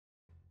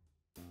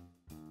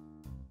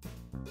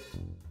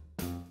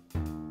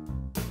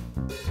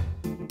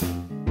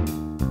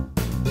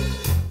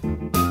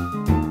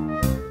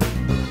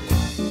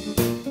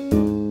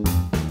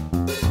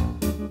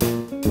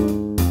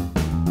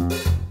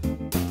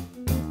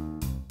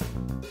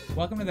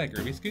Welcome to that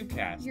Groovy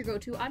Scoobcast, your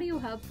go-to audio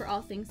hub for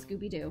all things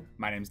Scooby-Doo.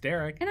 My name's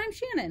Derek. And I'm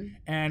Shannon.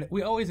 And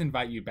we always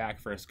invite you back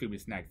for a Scooby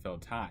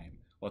Snack-filled time.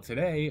 Well,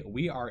 today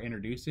we are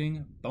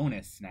introducing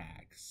bonus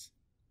snacks.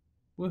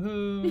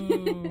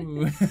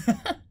 Woohoo!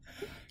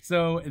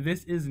 So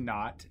this is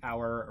not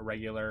our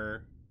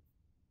regular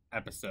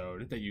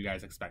episode that you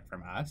guys expect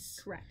from us.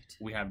 Correct.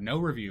 We have no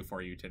review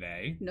for you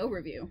today. No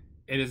review.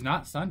 It is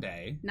not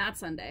Sunday. Not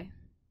Sunday.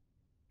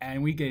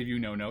 And we gave you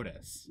no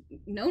notice.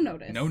 No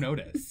notice. No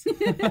notice.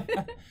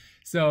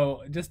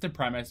 So just to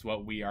premise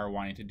what we are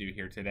wanting to do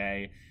here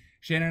today,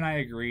 Shannon and I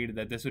agreed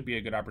that this would be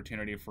a good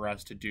opportunity for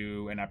us to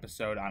do an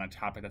episode on a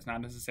topic that's not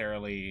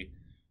necessarily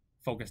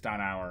focused on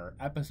our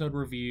episode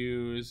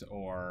reviews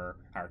or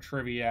our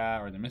trivia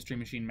or the Mystery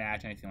Machine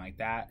match, anything like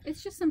that.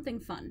 It's just something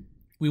fun.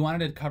 We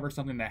wanted to cover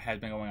something that has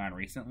been going on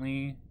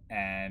recently,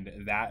 and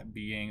that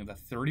being the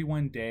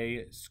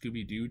 31-day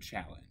Scooby-Doo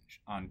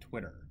challenge on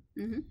Twitter.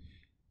 Mm-hmm.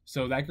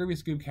 So that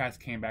Groovy Scoobcast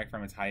came back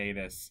from its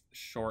hiatus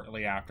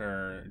shortly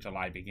after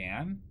July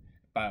began,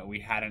 but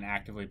we hadn't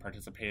actively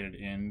participated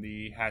in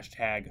the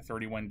hashtag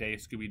 31-day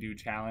Scooby-Doo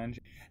challenge,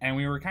 and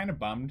we were kind of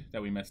bummed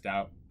that we missed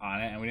out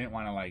on it, and we didn't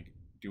want to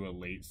do a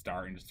late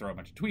start and just throw a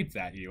bunch of tweets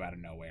at you out of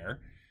nowhere.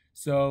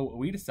 So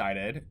we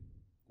decided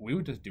we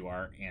would just do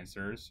our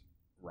answers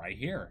right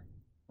here,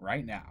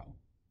 right now.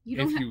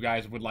 If you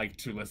guys would like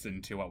to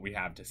listen to what we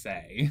have to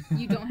say.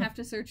 You don't have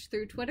to search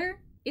through Twitter.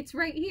 It's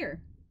right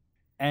here.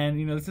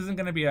 And, this isn't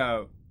going to be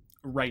a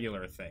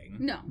regular thing.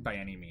 No. By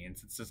any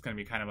means. It's just going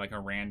to be kind of like a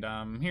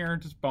random,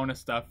 just bonus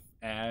stuff.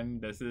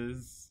 And this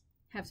is...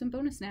 Have some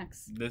bonus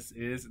snacks. This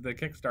is the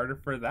Kickstarter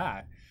for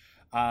that.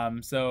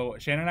 So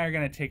Shannon and I are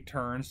going to take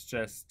turns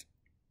just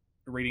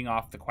reading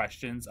off the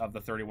questions of the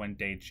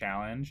 31-day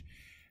challenge.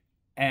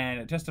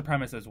 And just to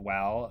premise as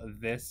well,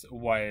 this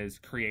was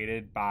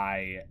created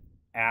by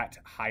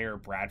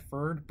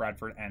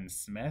 @Bradford N.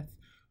 Smith,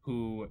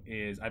 who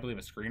is, I believe,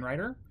 a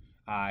screenwriter.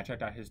 I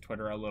checked out his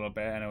Twitter a little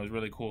bit, and it was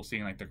really cool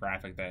seeing the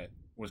graphic that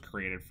was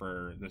created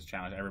for this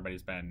challenge.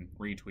 Everybody's been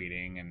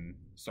retweeting and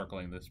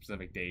circling the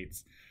specific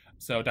dates.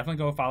 So definitely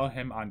go follow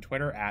him on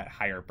Twitter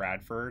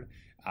 @Bradford.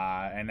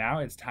 And now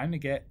it's time to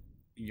get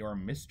your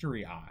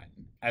mystery on,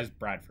 as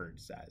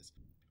Bradford says.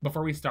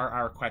 Before we start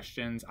our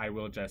questions, I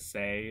will just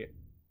say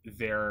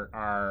there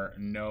are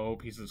no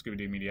pieces of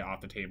Scooby-Doo media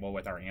off the table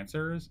with our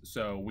answers,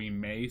 so we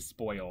may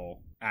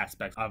spoil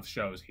aspects of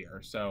shows here.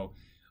 So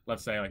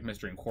let's say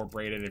Mystery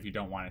Incorporated, if you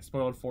don't want it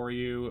spoiled for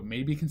you,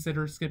 maybe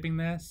consider skipping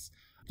this,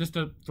 just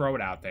to throw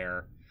it out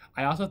there.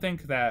 I also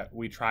think that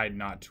we tried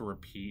not to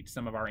repeat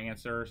some of our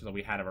answers so that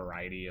we had a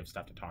variety of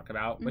stuff to talk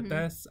about with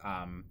this.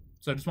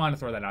 So I just wanted to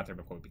throw that out there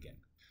before we begin.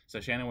 So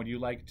Shannon, would you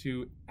like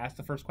to ask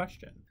the first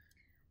question?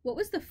 What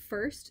was the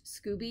first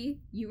Scooby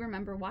you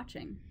remember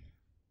watching?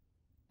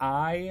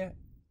 I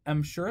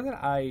am sure that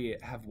I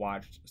have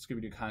watched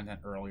Scooby-Doo content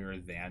earlier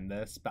than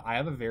this, but I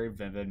have a very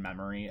vivid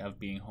memory of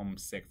being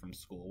homesick from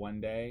school one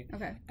day.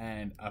 Okay.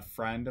 And a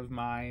friend of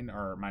mine,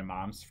 or my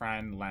mom's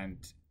friend,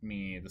 lent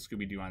me the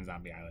Scooby-Doo on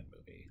Zombie Island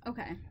movie.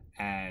 Okay.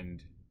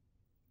 And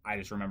I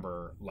just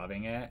remember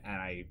loving it, and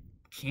I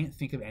can't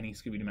think of any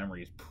Scooby-Doo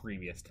memories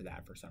previous to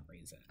that for some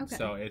reason. Okay.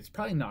 So it's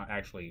probably not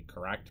actually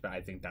correct, but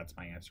I think that's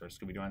my answer,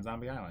 Scooby-Doo on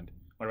Zombie Island.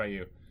 What about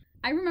you?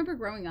 I remember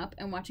growing up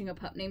and watching a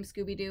pup named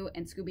Scooby-Doo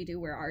and Scooby-Doo,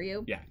 Where Are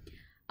You? Yeah.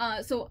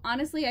 So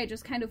honestly, I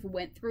just kind of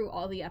went through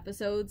all the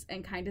episodes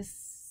and kind of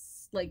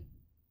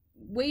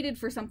waited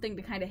for something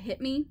to kind of hit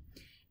me.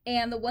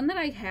 And the one that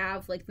I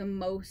have the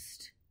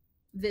most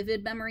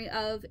vivid memory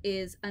of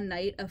is A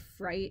Night of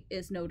Fright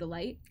is No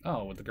Delight.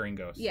 Oh, with the green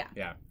ghost. Yeah.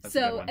 Yeah. That's a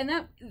good one.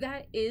 And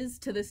that is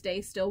to this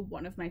day still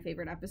one of my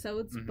favorite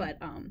episodes. But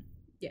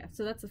yeah,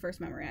 so that's the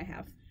first memory I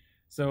have.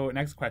 So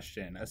next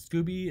question, a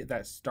Scooby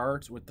that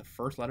starts with the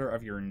first letter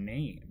of your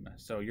name.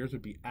 So yours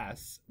would be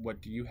S.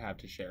 What do you have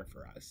to share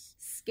for us?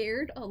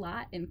 Scared a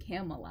Lot in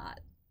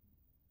Camelot.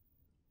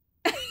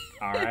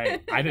 All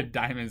right. I did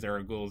Diamonds Are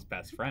a Ghoul's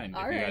Best Friend.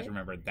 All if you right. guys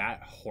remember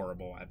that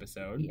horrible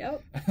episode.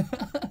 Yep.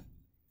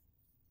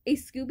 A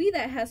Scooby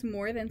that has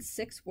more than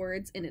 6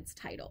 words in its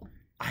title.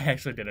 I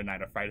actually did A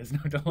Night of Fright is No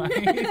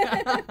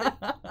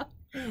Delight.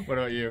 What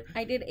about you?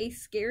 I did A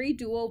Scary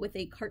Duel with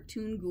a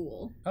Cartoon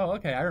Ghoul. Oh,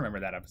 okay. I remember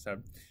that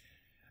episode.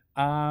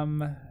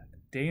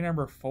 Day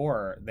number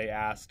 4, they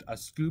asked a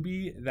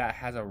Scooby that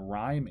has a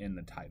rhyme in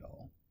the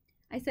title.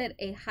 I said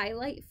A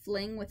Highlight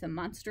Fling with a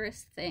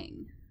Monstrous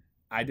Thing.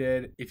 I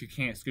did If You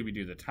Can't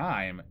Scooby-Doo the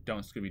Time,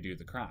 Don't Scooby-Doo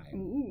the Crime.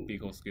 Ooh. Be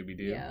Cool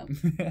Scooby-Doo. Yeah.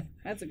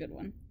 That's a good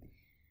one.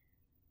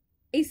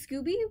 A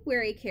Scooby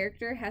where a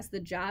character has the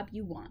job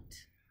you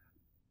want.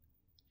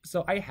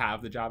 So I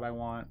have the job I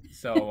want.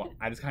 So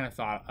I just kind of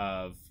thought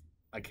of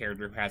a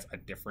character who has a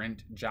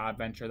different job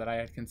venture that I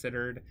had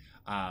considered.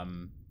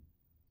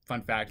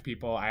 Fun fact,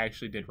 people, I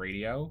actually did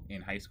radio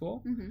in high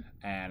school, Mm-hmm.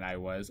 and I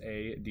was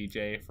a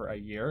DJ for a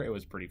year. It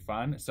was pretty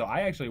fun. So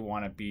I actually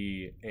want to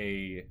be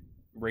a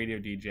radio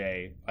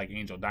DJ like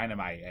Angel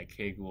Dynamite at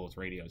K Ghoul's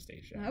radio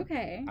station.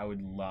 Okay. I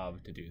would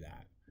love to do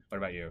that. What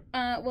about you?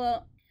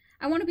 Well,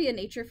 I want to be a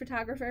nature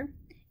photographer.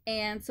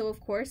 And so, of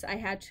course, I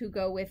had to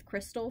go with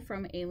Crystal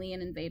from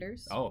Alien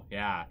Invaders. Oh,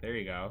 yeah. There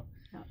you go.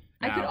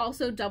 I could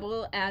also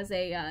double as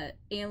a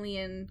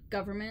alien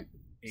government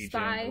agent,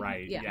 spy.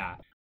 Right, yeah.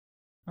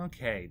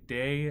 Okay,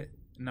 day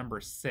number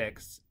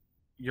 6.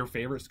 Your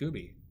favorite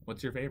Scooby.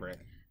 What's your favorite?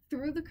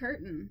 Through the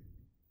Curtain.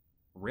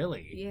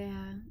 Really?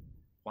 Yeah.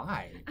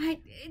 Why?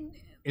 It,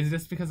 Is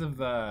this because of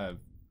the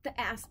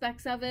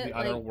aspects of it? the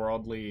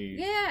otherworldly...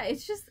 Yeah,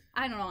 it's just,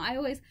 I don't know. I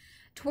always,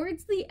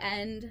 towards the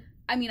end,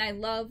 I mean, I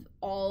love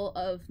all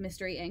of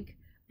Mystery Inc.,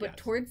 but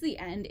towards the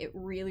end, it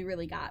really,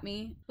 really got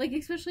me. Like,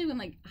 especially when,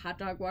 like, Hot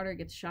Dog Water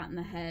gets shot in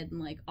the head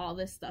and, like, all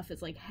this stuff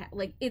is, like,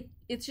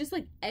 it's just,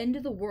 like, end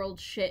of the world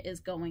shit is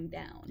going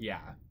down.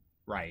 Yeah,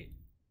 right.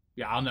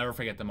 Yeah, I'll never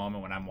forget the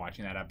moment when I'm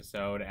watching that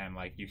episode and,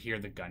 like, you hear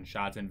the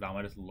gunshots and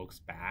Velma just looks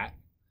back.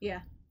 Yeah.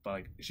 But,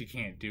 like, she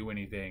can't do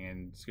anything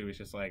and Scooby's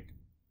just like,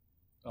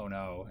 oh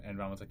no. And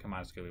Velma's like, come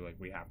on, Scooby, like,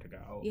 we have to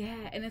go.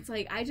 Yeah, and it's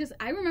like,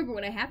 I remember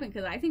what happened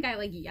because I think I,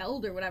 like,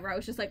 yelled or whatever. I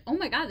was just like, oh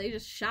my god, they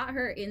just shot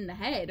her in the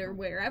head or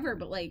wherever,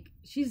 but, like,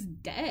 she's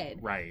dead.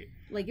 Right.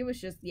 Like, it was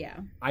just, yeah.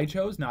 I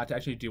chose not to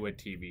actually do a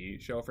TV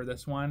show for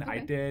this one. Okay. I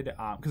did,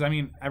 because, I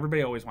mean,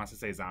 everybody always wants to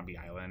say Zombie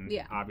Island,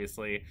 Yeah.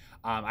 obviously.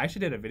 I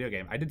actually did a video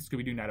game. I did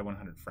Scooby-Doo Night of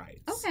 100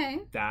 Frights. Okay.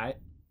 That...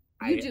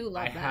 You do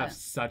love that. that. I have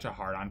such a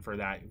hard-on for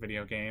that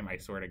video game. I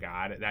swear to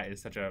God. That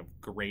is such a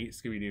great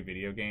Scooby-Doo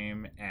video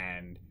game,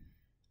 and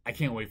I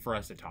can't wait for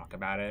us to talk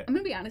about it. I'm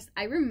gonna be honest,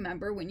 I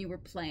remember when you were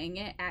playing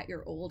it at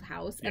your old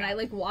house, and I,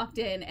 like, walked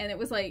in, and it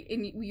was like,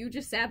 and you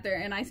just sat there,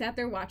 and I sat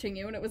there watching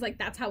you, and it was like,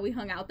 that's how we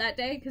hung out that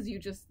day, because you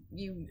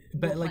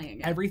But, were like, playing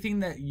it. everything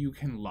that you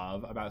can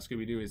love about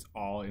Scooby-Doo is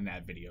all in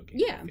that video game,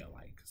 Yeah. I feel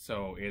like.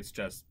 So it's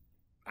just,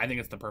 I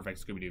think it's the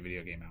perfect Scooby-Doo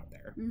video game out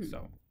there,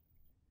 so...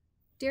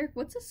 Derek,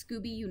 what's a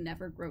Scooby you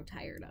never grow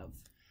tired of?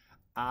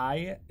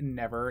 I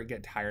never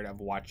get tired of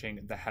watching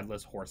The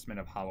Headless Horseman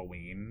of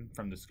Halloween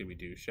from the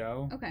Scooby-Doo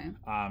show. Okay.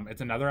 It's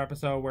another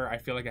episode where I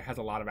feel like it has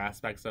a lot of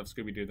aspects of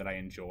Scooby-Doo that I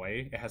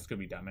enjoy. It has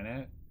Scooby-Dum in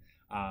it.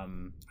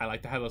 I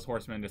like The Headless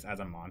Horseman just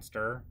as a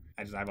monster.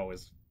 I've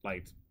always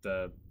liked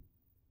the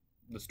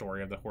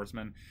story of the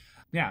horseman.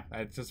 Yeah,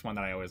 it's just one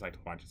that I always liked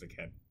to watch as a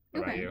kid.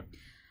 What about you?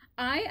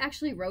 I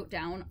actually wrote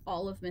down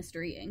all of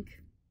Mystery Inc.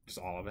 Just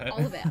all of it?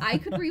 All of it. I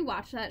could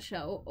rewatch that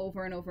show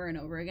over and over and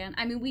over again.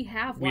 I mean, we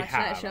have watched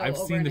that show I've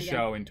over seen and the again.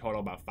 show in total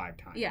about 5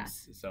 times. Yeah.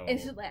 So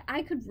it's just like,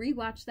 I could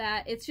rewatch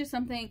that. It's just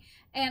something,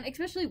 and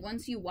especially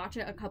once you watch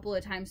it a couple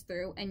of times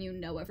through and you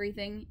know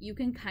everything, you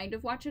can kind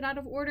of watch it out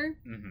of order.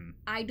 Mm-hmm.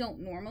 I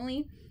don't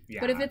normally. Yeah.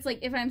 But if it's like,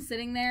 if I'm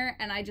sitting there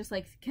and I just,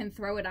 like, can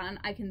throw it on,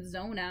 I can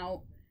zone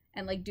out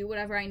and, like, do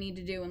whatever I need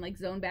to do and, like,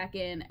 zone back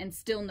in and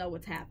still know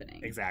what's happening.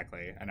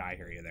 Exactly. And I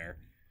hear you there.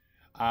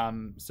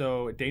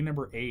 So day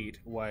number 8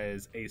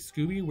 was a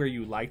Scooby where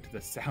you liked the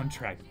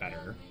soundtrack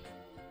better.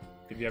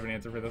 Did you have an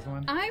answer for this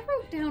one? I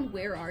wrote down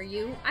Where Are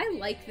You? I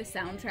like the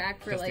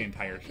soundtrack for, Just like... the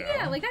entire show?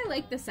 Yeah, like, I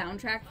like the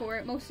soundtrack for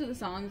it. Most of the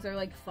songs are,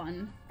 like,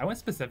 fun. I went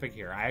specific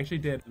here. I actually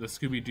did the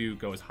Scooby-Doo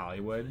Goes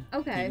Hollywood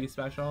TV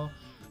special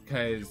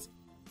because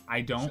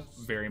I don't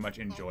very much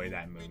enjoy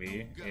that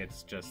movie.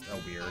 It's just a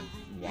weird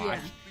watch.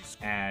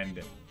 Yeah. And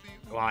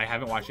while I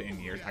haven't watched it in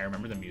years, I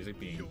remember the music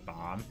being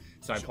bomb.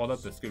 So I pulled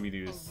up the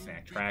Scooby-Doo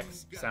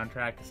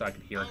soundtrack so I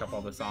could hear a couple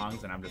of the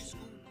songs, and I'm just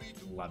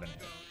loving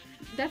it.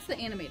 That's the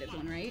animated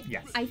one, right?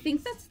 Yes. I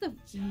think that's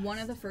one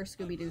of the first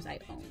Scooby-Doos I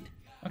owned.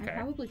 Okay. I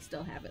probably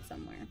still have it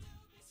somewhere.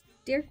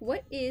 Derek,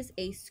 what is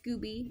a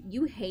Scooby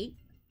you hate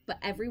but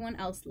everyone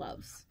else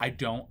loves? I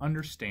don't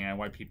understand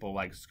why people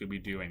like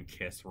Scooby-Doo and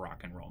Kiss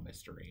Rock and Roll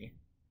Mystery.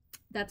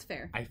 That's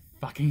fair. I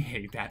fucking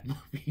hate that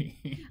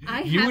movie.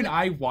 You and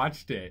I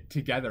watched it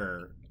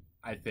together,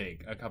 I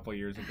think, a couple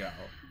years ago.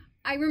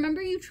 I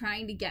remember you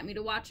trying to get me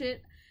to watch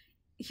it.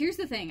 Here's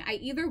the thing. I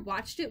either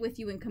watched it with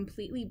you and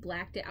completely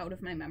blacked it out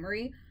of my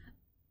memory,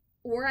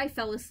 or I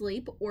fell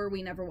asleep, or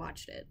we never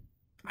watched it.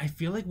 I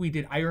feel like we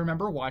did. I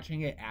remember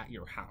watching it at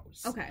your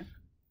house. Okay.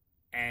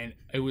 And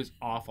it was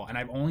awful. And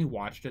I've only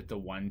watched it the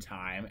one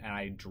time, and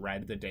I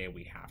dread the day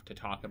we have to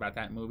talk about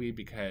that movie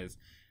because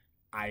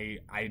I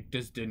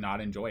just did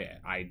not enjoy it.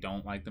 I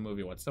don't like the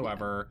movie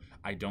whatsoever. Yeah.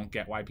 I don't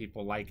get why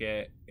people like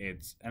it.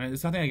 It's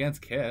nothing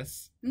against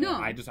Kiss. No.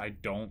 I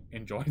don't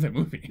enjoy the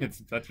movie.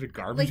 It's such a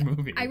garbage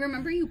movie. I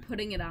remember you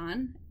putting it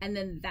on, and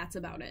then that's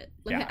about it.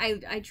 Like, yeah.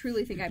 I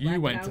truly think I blacked it out.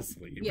 You went to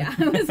sleep. Yeah,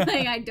 I was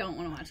like, I don't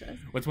want to watch this.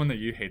 What's one that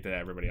you hate that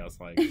everybody else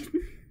likes?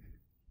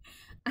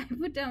 I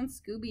put down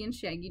Scooby and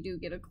Shaggy Doo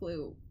Get a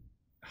Clue.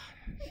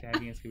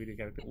 Shaggy and Scooby-Doo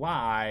get a clue.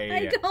 Why?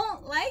 I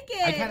don't like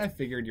it. I kind of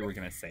figured you were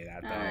going to say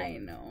that, though. I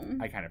know.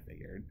 I kind of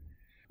figured.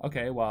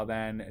 Okay, well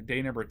then,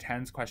 day number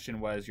 10's question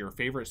was your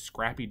favorite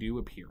Scrappy-Doo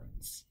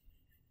appearance.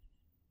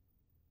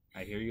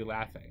 I hear you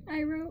laughing.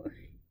 I wrote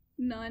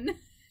none.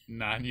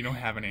 None. You don't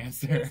have an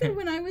answer. So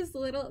when I was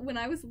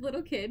a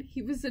little kid,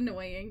 he was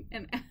annoying,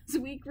 and as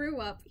we grew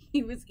up,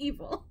 he was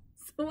evil.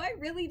 So I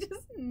really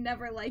just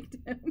never liked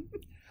him.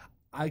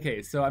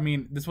 Okay, so I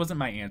mean, this wasn't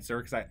my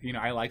answer because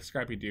I like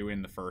Scrappy-Doo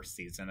in the first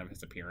season of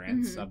his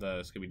appearance of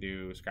the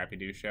Scooby-Doo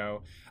Scrappy-Doo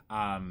show.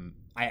 I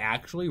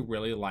actually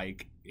really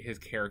like his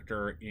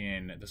character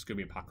in the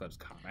Scooby Apocalypse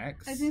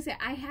comics. I was gonna say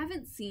I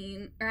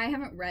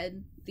haven't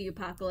read the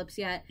Apocalypse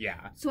yet.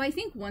 Yeah. So I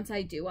think once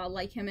I do, I'll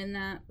like him in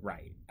that.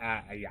 Right.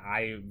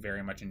 I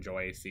very much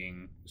enjoy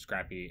seeing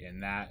Scrappy in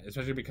that,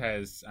 especially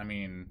because I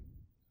mean,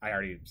 I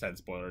already said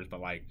spoilers,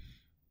 but like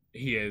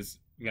he is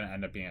gonna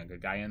end up being a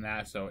good guy in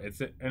that, so it's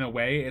in a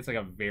way it's like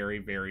a very,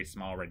 very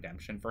small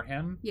redemption for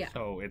him. Yeah.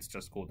 So it's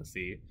just cool to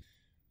see.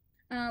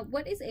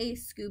 What is a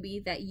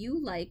Scooby that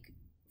you like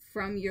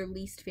from your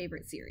least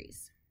favorite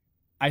series?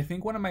 I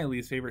think one of my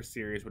least favorite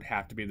series would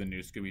have to be the new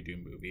Scooby-Doo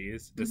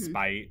movies,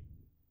 despite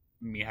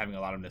me having a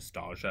lot of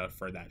nostalgia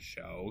for that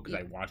show because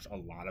I watched a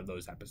lot of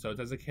those episodes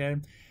as a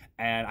kid.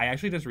 And I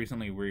actually just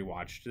recently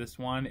rewatched this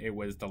one. It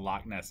was the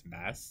Loch Ness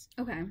Mess.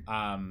 Okay.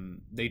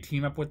 They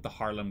team up with the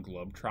Harlem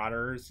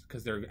Globetrotters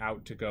because they're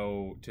out to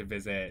go to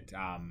visit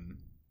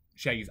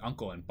Shaggy's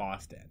uncle in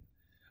Boston.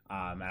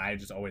 And I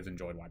just always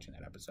enjoyed watching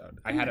that episode.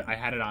 I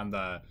had it on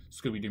the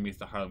Scooby-Doo meets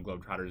the Harlem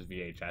Globetrotters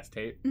VHS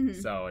tape,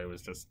 so it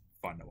was just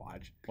fun to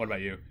watch. What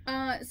about you?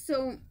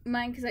 So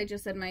mine, because I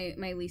just said my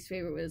least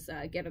favorite was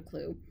Get a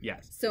Clue.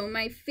 Yes. So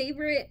my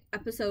favorite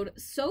episode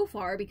so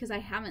far, because I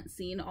haven't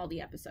seen all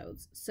the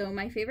episodes, so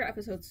my favorite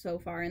episode so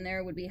far in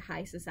there would be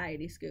High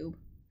Society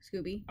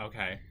Scooby.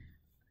 Okay.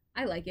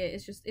 I like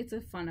it. It's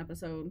a fun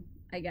episode,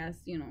 I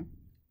guess,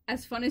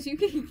 as fun as you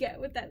can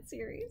get with that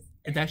series.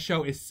 That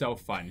show is so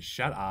fun.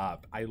 Shut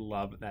up. I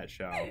love that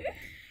show.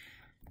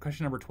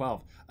 Question number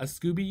 12. A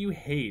Scooby you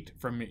hate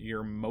from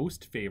your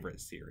most favorite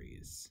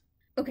series.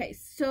 Okay,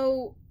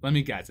 so... Let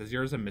me guess. Is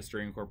yours a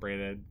Mystery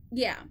Incorporated?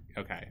 Yeah.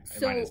 Okay.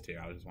 So mine is too.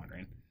 I was just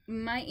wondering.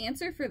 My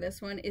answer for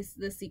this one is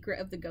The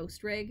Secret of the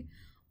Ghost Rig.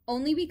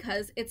 Only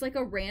because it's like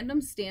a random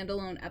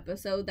standalone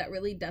episode that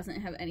really doesn't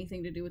have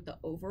anything to do with the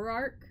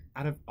overarch.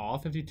 Out of all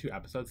 52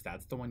 episodes,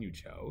 that's the one you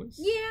chose?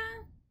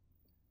 Yeah.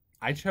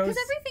 I chose... Because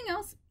everything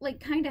else,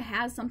 like, kind of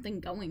has something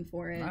going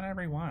for it. Not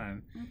every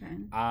one. Okay.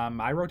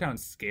 I wrote down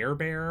Scare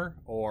Bear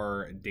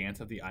or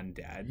Dance of the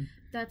Undead.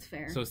 That's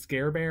fair. So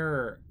Scare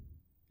Bear,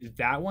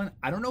 that one,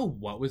 I don't know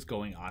what was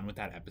going on with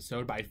that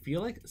episode, but I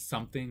feel like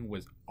something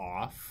was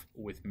off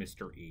with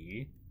Mr.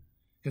 E.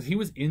 Because he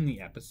was in the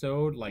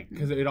episode, like,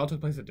 because it all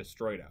took place at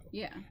Destroido.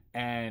 Yeah.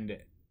 And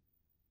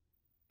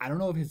I don't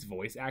know if his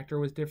voice actor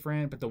was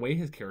different, but the way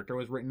his character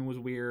was written was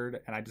weird,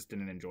 and I just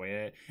didn't enjoy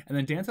it. And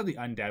then Dance of the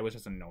Undead was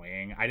just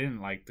annoying. I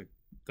didn't like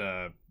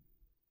the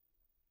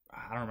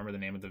I don't remember the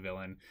name of the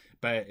villain,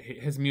 but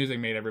his music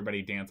made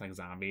everybody dance like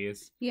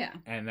zombies. Yeah.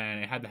 And then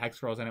it had the Hex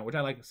Girls in it, which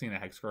I like seeing the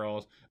Hex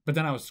Girls. But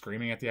then I was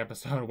screaming at the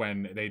episode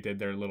when they did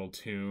their little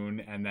tune,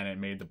 and then it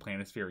made the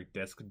planispheric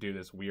disc do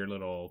this weird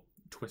little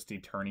twisty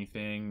turny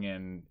thing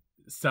and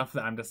stuff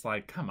that I'm just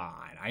like, come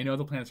on. I know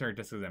the planispheric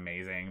disc is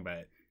amazing,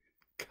 but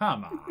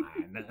come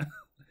on.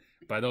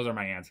 But those are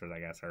my answers, I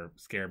guess, are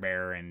Scare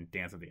Bear and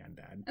Dance of the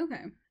Undead.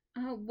 Okay.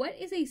 What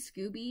is a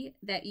Scooby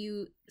that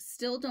you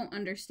still don't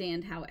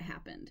understand how it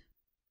happened?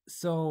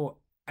 So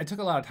I took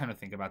a lot of time to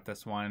think about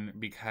this one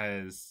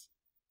because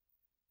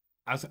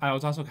I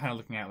was also kind of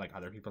looking at like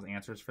other people's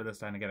answers for this,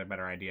 trying to get a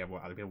better idea of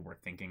what other people were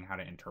thinking, how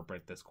to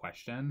interpret this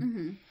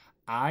question.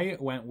 I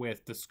went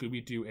with the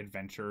Scooby-Doo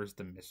Adventures,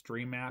 the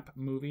Mystery Map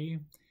movie.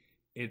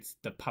 It's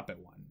the puppet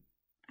one.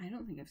 I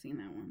don't think I've seen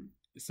that one.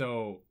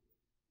 So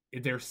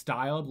they're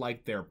styled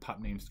like their pup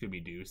named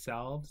Scooby-Doo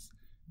selves,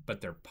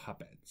 but they're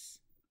puppets.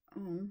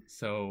 Oh.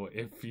 So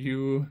if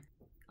you...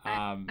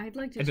 I'd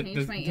like to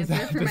change my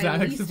answer for my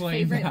least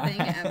favorite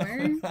thing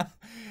ever.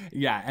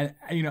 Yeah,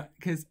 and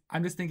because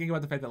I'm just thinking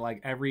about the fact that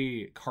like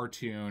every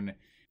cartoon,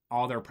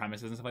 all their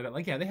premises and stuff like that,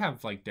 like, yeah, they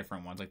have like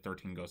different ones, like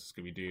 13 Ghosts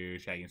of Scooby-Doo,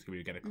 Shaggy and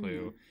Scooby-Doo Get a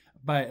Clue,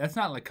 but that's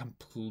not like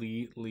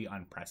completely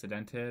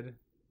unprecedented,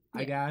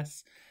 I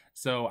guess.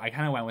 So I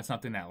kind of went with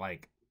something that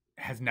like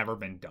has never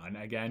been done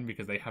again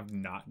because they have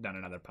not done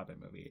another puppet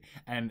movie.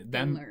 And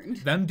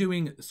them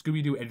doing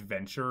Scooby-Doo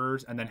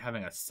Adventures and then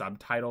having a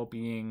subtitle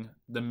being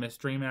the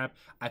Mystery Map,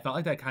 I felt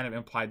like that kind of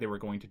implied they were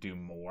going to do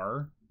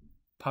more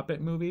puppet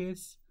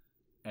movies,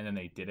 and then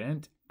they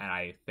didn't, and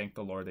I thank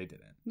the Lord they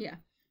didn't. Yeah.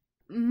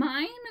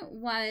 Mine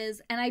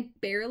was, and I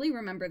barely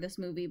remember this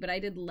movie, but I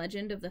did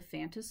Legend of the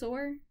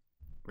Phantasaur.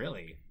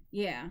 Really?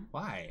 Yeah.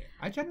 Why?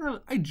 I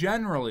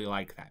generally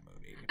like that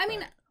movie. I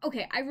mean,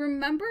 okay, I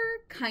remember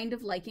kind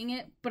of liking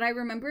it, but I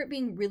remember it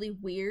being really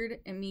weird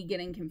and me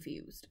getting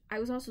confused. I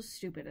was also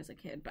stupid as a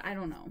kid, but I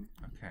don't know.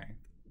 Okay.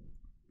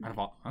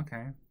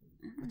 Okay.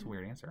 That's a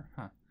weird answer,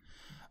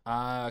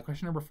 huh?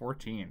 Question number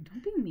 14.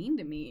 Don't be mean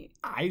to me.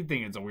 I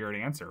think it's a weird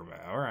answer,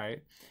 but all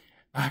right.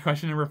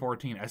 Question number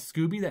 14. A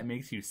Scooby that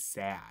makes you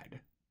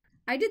sad.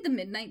 I did the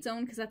Midnight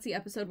Zone because that's the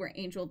episode where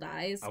Angel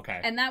dies. Okay.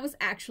 And that was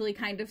actually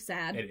kind of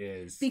sad. It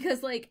is.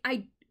 Because, like,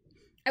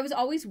 I was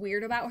always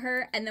weird about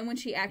her, and then when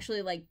she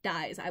actually like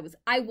dies,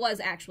 I was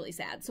actually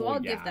sad. So I'll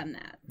give them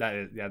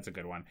that. That's a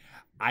good one.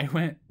 I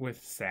went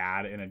with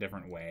sad in a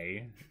different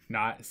way.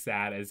 Not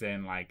sad as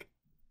in like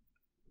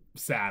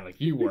sad like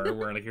you were,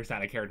 where like you're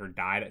sad a character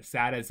died.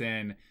 Sad as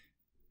in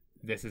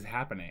this is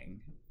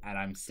happening and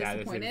I'm sad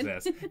this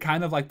exists.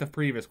 Kind of like the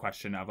previous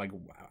question of like,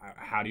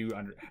 how do you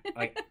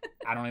like,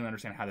 I don't even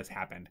understand how this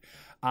happened.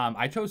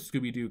 I chose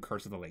Scooby-Doo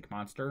Curse of the Lake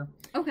Monster.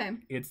 Okay.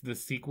 It's the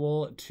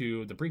sequel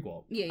to the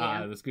prequel.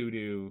 Yeah. The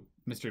Scooby-Doo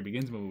Mystery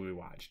Begins movie we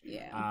watched.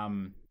 Yeah.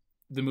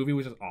 The movie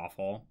was just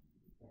awful.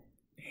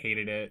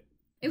 Hated it.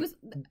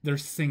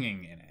 There's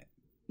singing in it.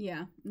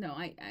 Yeah. No,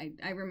 I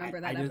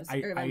remember that.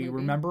 I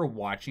remember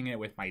watching it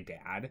with my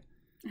dad.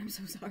 I'm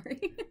so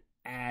sorry.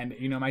 And,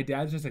 you know, my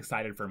dad's just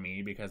excited for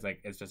me because, like,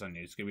 it's just a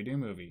new Scooby-Doo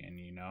movie. And,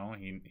 you know,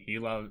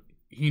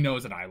 he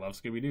knows that I love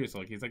Scooby-Doo. So,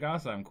 like, he's like,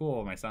 awesome,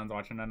 cool. My son's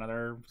watching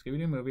another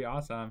Scooby-Doo movie.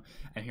 Awesome.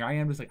 And here I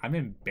am just, like, I'm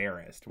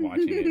embarrassed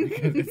watching it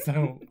because it's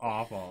so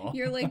awful.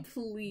 You're like,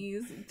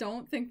 please,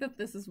 don't think that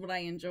this is what I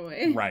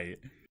enjoy. Right.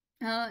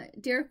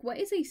 Derek, what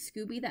is a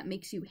Scooby that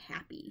makes you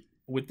happy?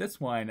 With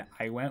this one,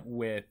 I went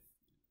with,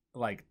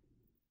 like,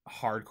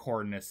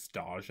 hardcore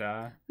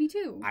nostalgia. Me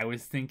too. I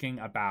was thinking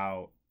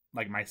about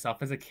like myself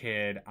as a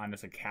kid on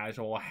just a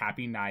casual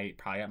happy night,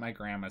 probably at my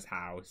grandma's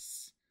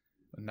house,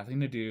 with nothing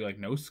to do, like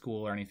no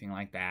school or anything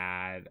like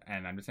that,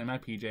 and I'm just in my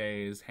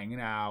PJs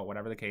hanging out,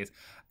 whatever the case.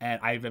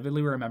 And I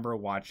vividly remember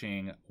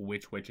watching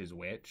Which Witch is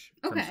Which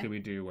from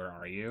Scooby-Doo Where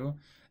Are You?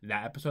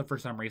 That episode for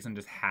some reason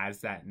just has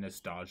that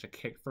nostalgia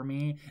kick for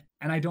me,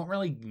 and I don't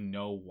really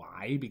know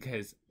why,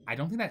 because I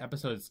don't think that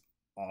episode's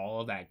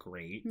all that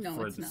great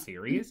for the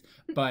series,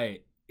 but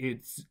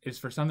it's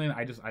for something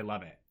I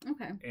love it.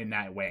 Okay. In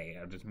that way,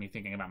 of just me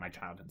thinking about my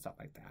childhood and stuff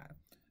like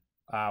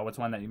that. What's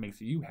one that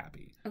makes you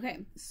happy?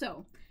 Okay,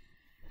 so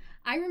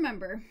I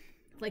remember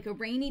like a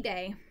rainy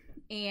day,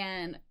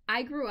 and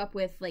I grew up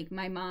with like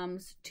my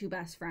mom's two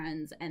best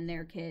friends and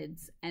their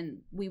kids, and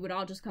we would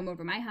all just come over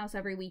to my house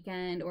every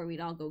weekend, or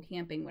we'd all go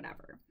camping,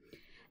 whatever.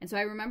 And so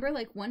I remember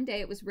like one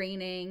day it was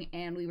raining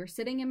and we were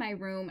sitting in my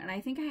room, and I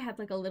think I had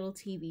like a little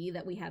TV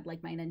that we had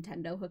like my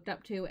Nintendo hooked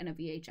up to and a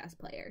VHS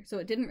player. So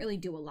it didn't really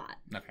do a lot.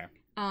 Okay.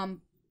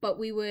 But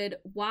we would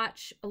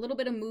watch a little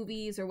bit of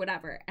movies or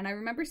whatever. And I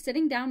remember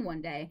sitting down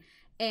one day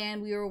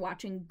and we were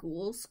watching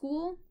Ghoul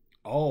School.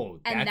 Oh,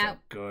 that's a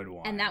good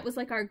one. And that was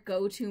like our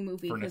go-to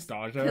movie. For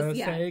nostalgia's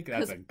sake,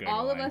 that's a good one.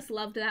 All of us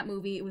loved that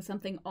movie. It was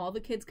something all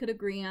the kids could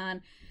agree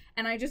on.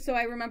 And I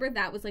remember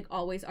that was like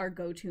always our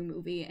go-to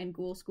movie, and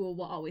Ghoul School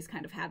will always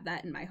kind of have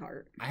that in my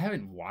heart. I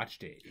haven't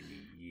watched it in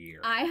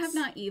years. I have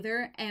not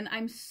either, and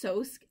I'm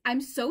so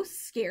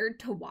scared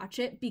to watch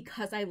it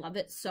because I love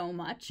it so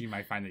much. You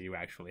might find that you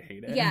actually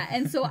hate it. Yeah,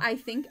 and so I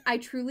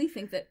truly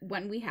think that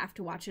when we have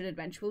to watch it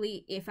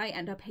eventually, if I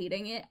end up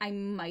hating it, I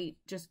might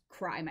just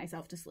cry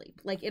myself to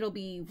sleep. Like, it'll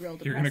be real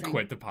depressing. You're going to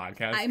quit the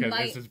podcast because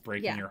this is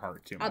breaking your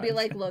heart too much. I'll be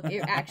like, look,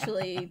 it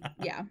actually,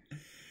 yeah.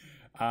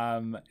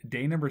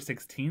 Day number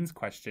 16's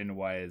question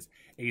was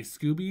a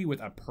Scooby with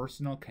a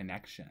personal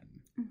connection.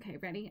 Okay,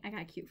 ready? I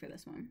got cute for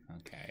this one.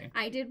 Okay.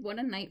 I did What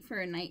a Night for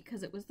a Night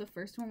because it was the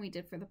first one we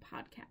did for the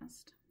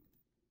podcast.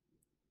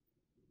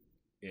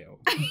 Ew.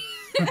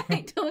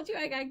 I told you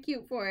I got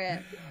cute for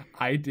it.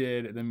 I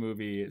did the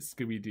movie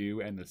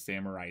Scooby-Doo and the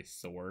Samurai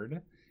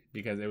Sword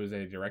because it was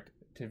a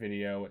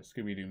direct-to-video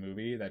Scooby-Doo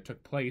movie that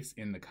took place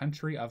in the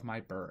country of my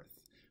birth.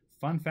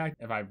 Fun fact,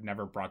 if I've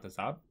never brought this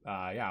up,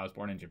 I was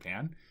born in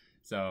Japan.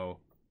 So,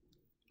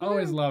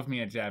 always love me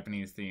a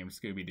Japanese-themed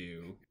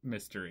Scooby-Doo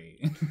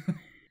mystery.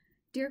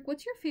 Derek,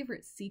 what's your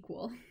favorite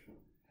sequel?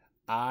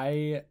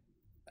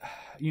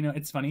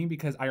 It's funny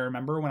because I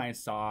remember when I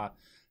saw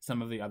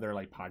some of the other,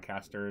 like,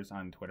 podcasters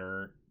on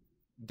Twitter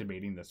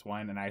debating this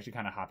one, and I actually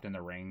kind of hopped in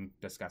the ring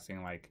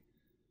discussing, like,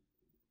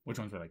 which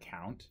ones really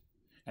count.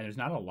 And there's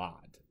not a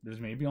lot. There's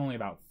maybe only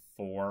about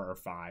 4 or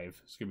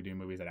 5 Scooby-Doo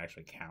movies that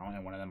actually count,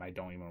 and one of them I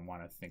don't even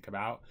want to think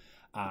about.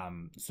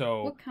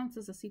 So what counts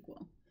as a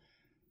sequel?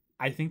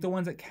 I think the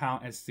ones that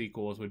count as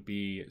sequels would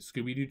be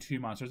Scooby-Doo 2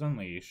 Monsters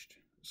Unleashed,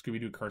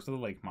 Scooby-Doo Curse of the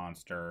Lake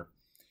Monster,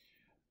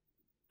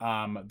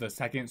 the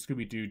second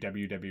Scooby-Doo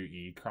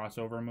WWE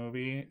crossover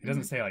movie. It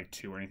doesn't say like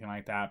 2 or anything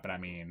like that, but I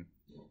mean,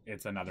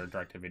 it's another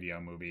direct-to-video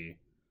movie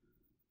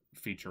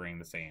featuring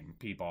the same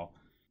people.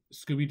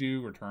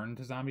 Scooby-Doo Return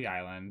to Zombie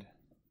Island.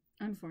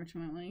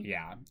 Unfortunately.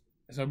 Yeah.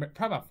 So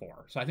probably about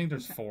 4. So I think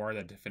there's 4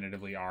 that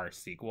definitively are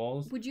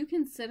sequels. Would you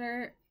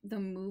consider the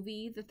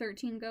movie The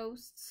 13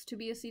 Ghosts to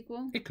be a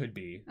sequel? It could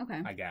be.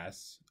 Okay. I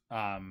guess.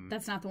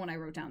 That's not the one I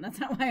wrote down. That's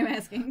not why I'm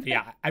asking.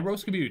 Yeah, I wrote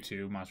Scooby-Doo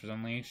 2, Monsters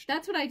Unleashed.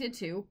 That's what I did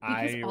too,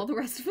 because all the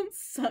rest of them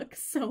suck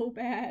so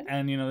bad.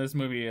 And, this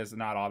movie is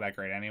not all that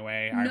great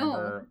anyway.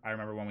 No. I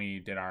remember when we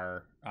did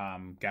our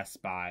guest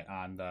spot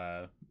on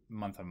the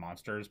Month of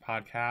Monsters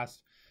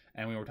podcast,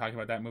 and we were talking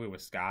about that movie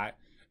with Scott.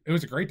 It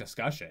was a great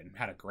discussion.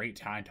 Had a great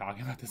time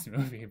talking about this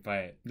movie,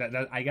 but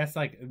that I guess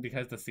like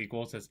because the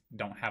sequels just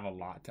don't have a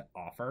lot to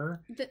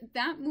offer.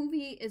 That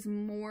movie is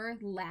more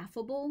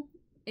laughable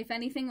if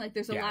anything. Like,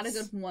 there's a lot of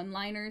Yes. good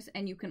one-liners,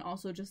 and you can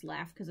also just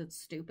laugh because it's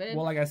stupid.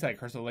 Well, like I said,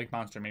 Curse of the Lake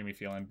Monster made me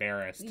feel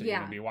embarrassed to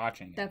even be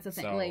watching it. That's the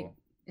thing. So Like,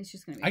 it's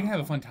just gonna be I can have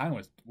a awful. fun time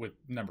with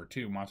number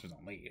 2, Monsters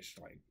Unleashed.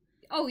 Like,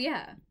 Oh,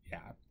 yeah.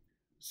 yeah.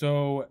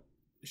 So,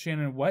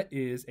 Shannon, what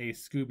is a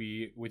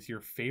Scooby with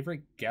your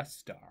favorite guest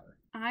star?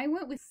 I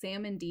went with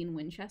Sam and Dean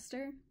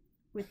Winchester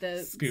with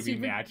the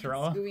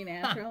Scooby-Natural.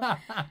 Scooby-Natural.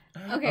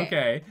 Okay.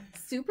 Okay.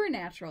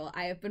 Supernatural,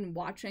 I have been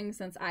watching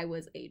since I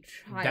was a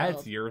child.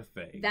 That's your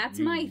thing. That's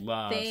You my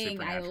love thing.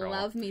 I Supernatural.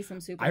 love me some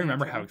Supernatural. I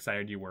remember how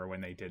excited you were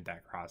when they did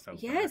that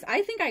crossover. Yes,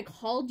 I think I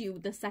called you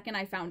the second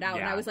I found out,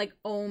 and Yeah. I was like,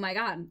 "Oh my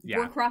god, Yeah.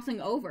 we're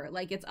crossing over!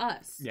 Like, it's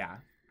us." Yeah.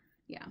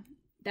 Yeah.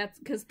 That's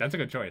because That's a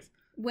good choice.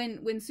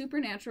 when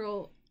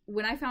Supernatural,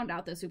 when I found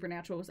out that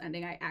Supernatural was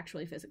ending, I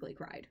actually physically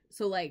cried.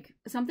 So, like,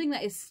 something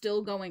that is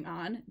still going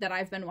on that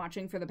I've been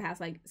watching for the past,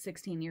 like,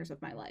 16 years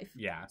of my life.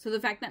 Yeah. So the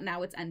fact that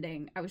now it's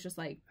ending, I was just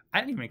like,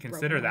 I didn't even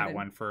consider that brokenhearted.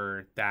 one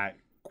for that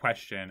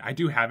question. I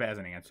do have it as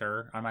an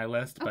answer on my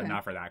list, but Okay.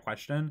 not for that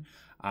question.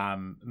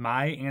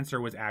 My answer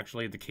was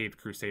actually the Caped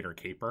Crusader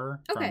Caper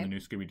from Okay. the new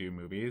Scooby-Doo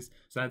movies.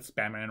 So that's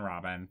Batman and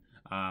Robin.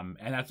 And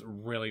that's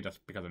really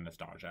just because of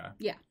nostalgia.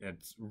 Yeah.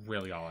 It's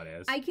really all it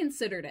is. I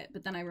considered it,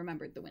 but then I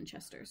remembered the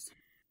Winchesters.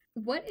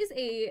 What is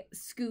a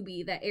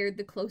Scooby that aired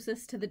the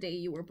closest to the day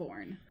you were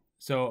born?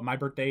 So my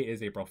birthday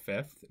is April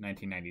 5th,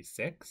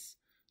 1996.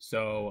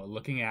 So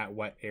looking at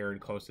what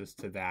aired closest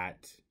to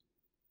that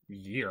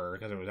year,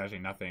 because there was actually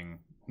nothing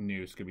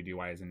new Scooby-Doo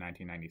wise in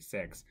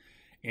 1996.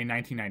 In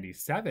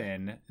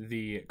 1997,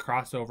 the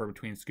crossover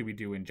between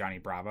Scooby-Doo and Johnny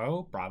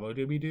Bravo, Bravo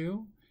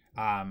Dooby-Doo,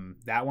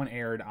 that one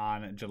aired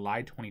on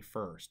July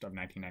 21st of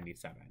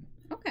 1997.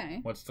 Okay.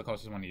 What's the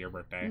closest one to your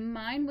birthday?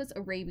 Mine was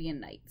Arabian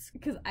Nights,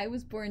 because I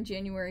was born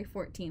January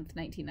 14th,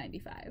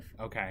 1995.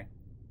 Okay.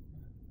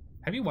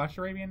 Have you watched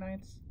Arabian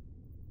Nights?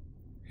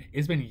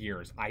 It's been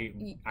years. I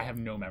have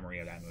no memory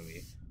of that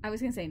movie. I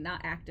was going to say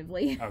not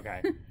actively.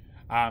 Okay.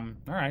 All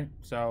right.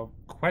 So,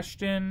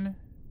 question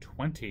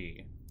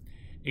 20.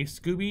 A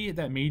Scooby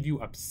that made you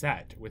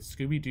upset with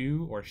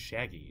Scooby-Doo or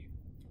Shaggy?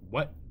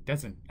 What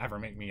doesn't ever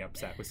make me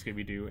upset with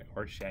Scooby-Doo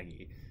or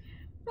Shaggy?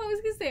 I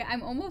was going to say,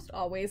 I'm almost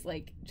always,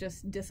 like,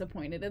 just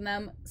disappointed in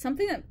them.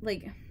 Something that,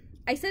 like,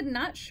 I said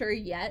not sure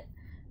yet,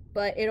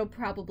 but it'll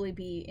probably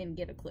be in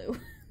Get a Clue.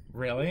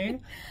 Really?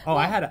 Oh,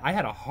 I had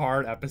a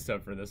hard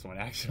episode for this one,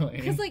 actually.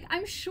 Because, like,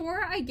 I'm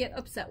sure I get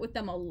upset with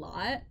them a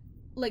lot.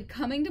 Like,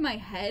 coming to my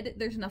head,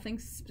 there's nothing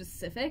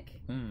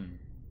specific.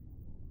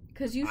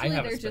 Because usually I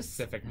have they're a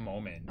specific just...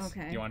 moment.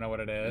 Okay. Do you want to know what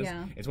it is?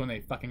 Yeah. It's when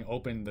they fucking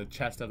open the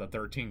chest of the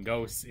 13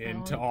 ghosts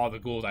into all the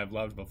ghouls I've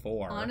loved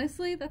before.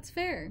 Honestly, that's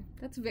fair.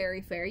 That's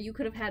very fair. You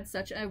could have had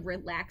such a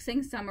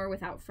relaxing summer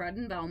without Fred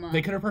and Velma.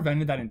 They could have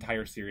prevented that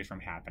entire series from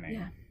happening.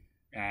 Yeah.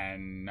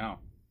 And no.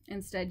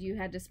 Instead, you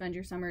had to spend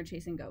your summer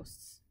chasing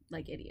ghosts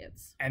like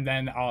idiots. And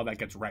then all that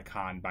gets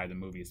retconned by the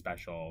movie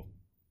special.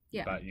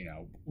 Yeah. But, you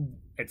know,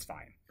 it's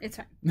fine. It's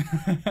fine.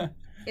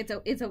 It's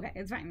okay.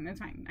 It's fine. It's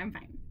fine. I'm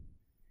fine.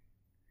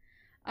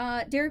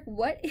 Derek,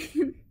 what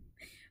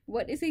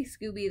is a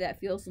Scooby that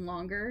feels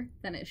longer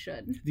than it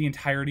should? The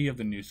entirety of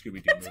the new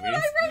Scooby-Doo movies. What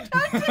I wrote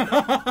down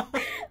too.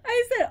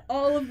 I said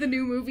all of the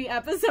new movie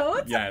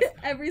episodes. Yes.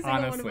 Every single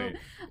one of Honestly, them.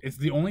 it's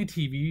the only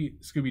TV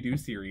Scooby-Doo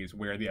series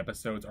where the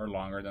episodes are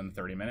longer than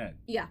the 30-minute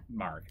Yeah.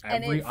 mark.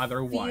 And Every it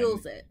other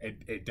feels one, it.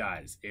 It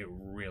does. It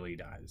really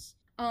does.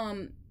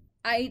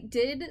 I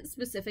did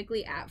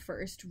specifically at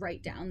first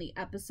write down the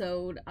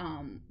episode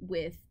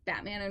with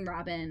Batman and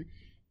Robin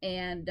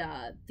and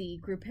the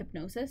group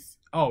Hypnosis.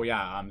 Oh,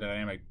 yeah. The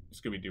Dynamic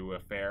Scooby-Doo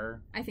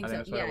Affair. I think so.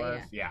 That's what it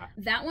was. Yeah.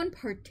 That one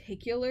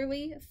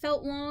particularly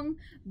felt long,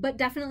 but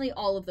definitely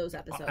all of those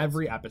episodes.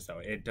 Every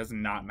episode. It does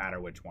not matter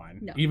which one.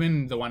 No.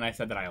 Even the one I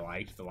said that I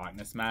liked, the Loch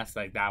Ness Mess,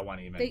 like that one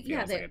even feels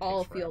like they it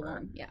all takes feel forever.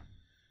 long. Yeah.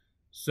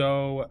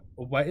 So,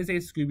 what is a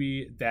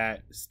Scooby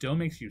that still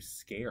makes you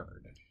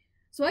scared?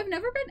 So I've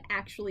never been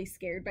actually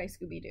scared by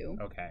Scooby-Doo.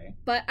 Okay.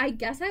 But I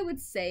guess I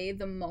would say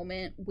the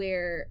moment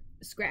where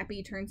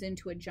Scrappy turns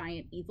into a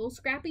giant evil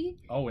Scrappy.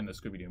 Oh, in the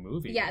Scooby-Doo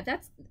movie. Yeah,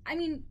 that's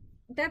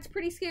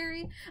pretty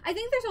scary. I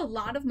think there's a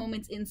lot of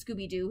moments in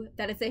Scooby-Doo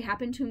that if they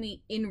happened to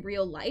me in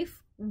real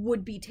life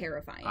would be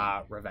terrifying.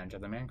 Revenge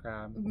of the Man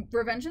Crab.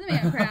 Revenge of the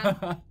Man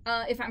Crab.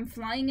 If I'm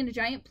flying in a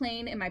giant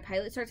plane and my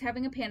pilot starts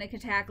having a panic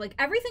attack, like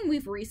everything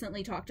we've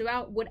recently talked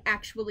about would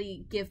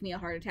actually give me a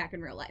heart attack in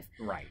real life.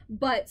 Right.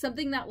 But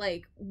something that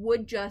like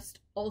would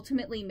just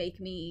ultimately make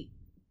me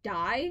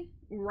die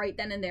right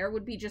then and there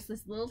would be just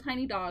this little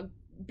tiny dog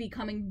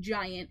becoming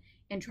giant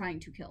and trying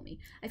to kill me.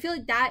 I feel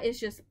like that is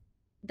just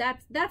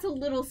that's a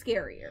little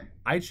scarier.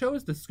 I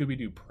chose the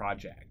Scooby-Doo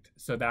Project.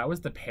 So that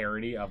was the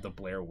parody of the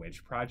Blair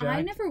Witch Project.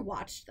 I never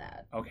watched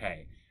that.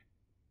 Okay.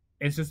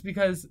 It's just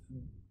because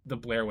the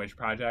Blair Witch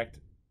Project,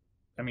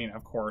 I mean,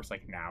 of course,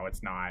 like now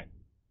it's not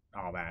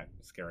all that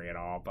scary at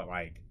all, but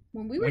like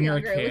when we were when you're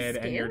younger, a it was kid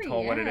scary, and you're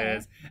told what it yeah.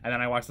 is, and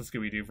then I watched the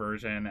Scooby-Doo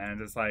version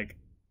and it's just like,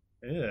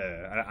 ugh,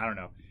 I don't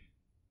know.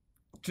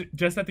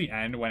 Just at the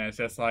end when it's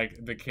just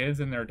like the kids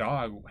and their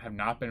dog have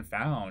not been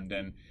found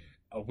and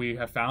we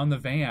have found the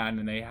van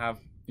and they have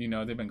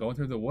they've been going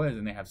through the woods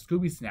and they have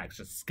Scooby snacks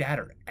just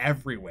scattered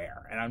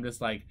everywhere. And I'm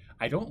just like,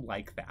 I don't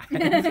like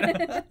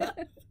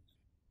that.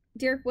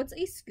 Derek, what's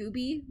a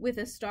Scooby with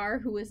a star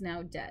who is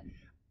now dead?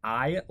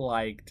 I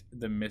liked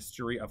the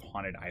Mystery of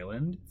Haunted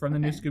Island from the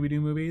new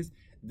Scooby-Doo movies.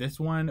 This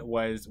one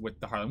was with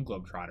the Harlem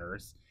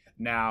Globetrotters.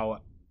 Now,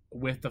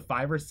 with the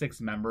 5 or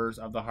 6 members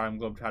of the Harlem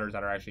Globetrotters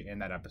that are actually in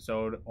that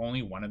episode,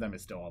 only one of them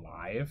is still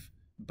alive.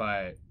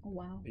 But,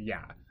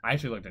 yeah, I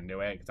actually looked into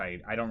it because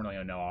I don't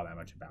really know all that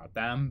much about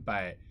them.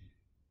 But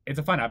it's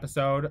a fun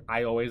episode.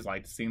 I always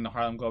liked seeing the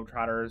Harlem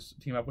Globetrotters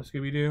team up with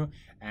Scooby-Doo.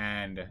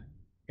 And,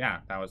 yeah,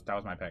 that was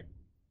my pick.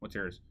 What's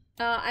yours?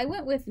 I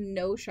went with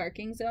No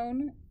Sharking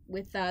Zone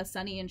with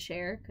Sunny and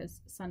Cher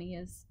because Sunny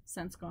is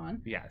since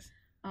gone. Yes.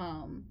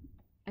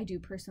 I do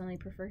personally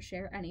prefer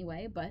Cher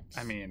anyway, but...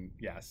 I mean,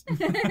 yes.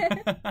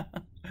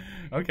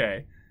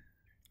 Okay.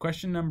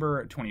 Question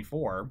number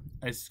 24.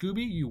 A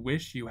Scooby you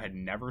wish you had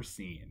never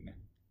seen.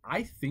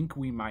 I think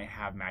we might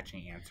have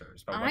matching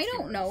answers. But I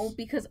don't know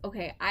because,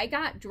 okay, I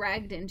got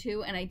dragged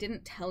into, and I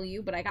didn't tell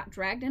you, but I got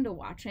dragged into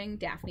watching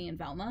Daphne and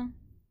Velma.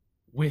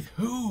 With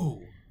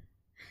who?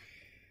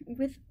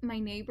 With my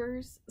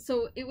neighbors.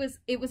 So it was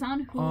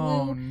on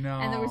Hulu. Oh, no.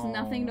 And there was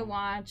nothing to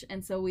watch,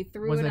 and so we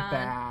threw it on. Was it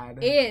bad?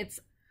 It's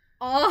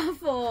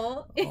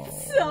awful.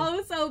 It's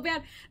so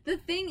bad. The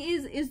thing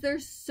is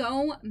there's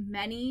so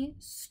many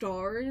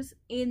stars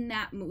in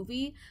that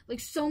movie. Like,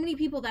 so many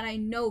people that I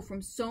know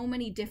from so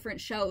many different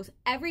shows.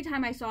 Every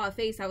time I saw a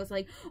face, I was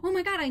like, oh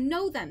my god, I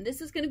know them.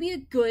 This is going to be a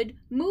good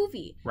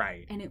movie.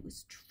 Right. And it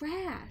was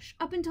trash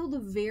up until the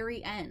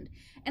very end.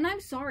 And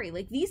I'm sorry,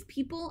 like, these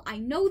people, I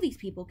know these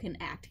people can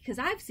act because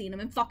I've seen them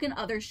in fucking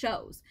other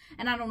shows.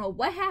 And I don't know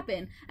what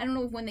happened. I don't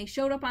know if when they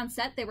showed up on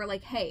set, they were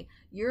like, hey,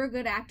 you're a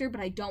good actor, but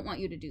I don't want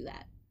you to do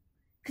that.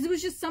 Because it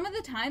was just some of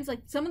the times,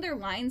 like, some of their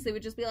lines, they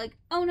would just be like,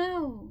 oh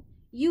no,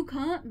 you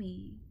caught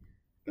me.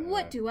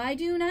 What do I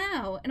do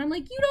now? And I'm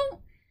like,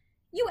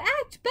 you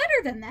act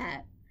better than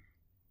that.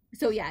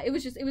 So yeah, it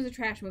was a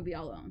trash movie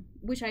all along.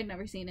 Wish I'd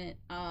never seen it.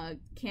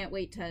 Can't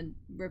wait to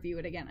review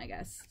it again, I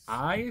guess.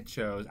 I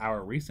chose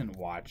our recent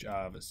watch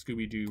of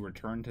Scooby-Doo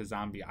Return to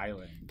Zombie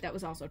Island. That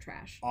was also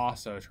trash.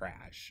 Also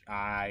trash.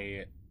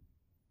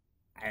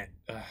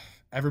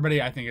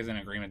 Everybody, I think, is in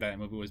agreement that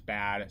movie was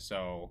bad,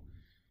 so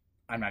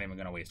I'm not even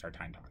going to waste our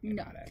time talking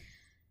about it.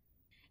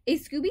 A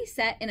Scooby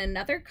set in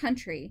another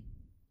country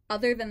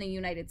other than the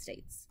United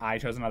States. I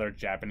chose another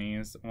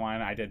Japanese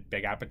one. I did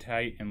Big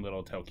Appetite in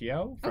Little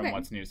Tokyo from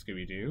What's New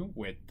Scooby-Doo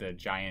with the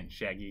giant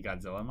shaggy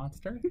Godzilla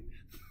monster.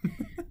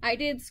 I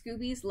did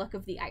Scooby's Luck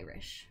of the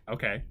Irish.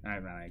 Okay,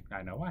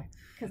 I know why.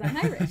 Because I'm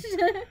Irish.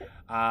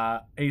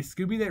 A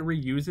Scooby that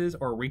reuses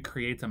or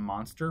recreates a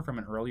monster from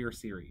an earlier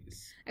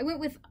series. I went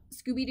with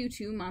Scooby-Doo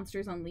 2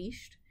 Monsters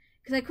Unleashed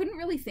because I couldn't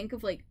really think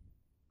of, like,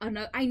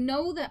 I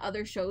know that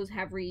other shows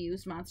have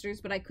reused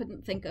monsters, but I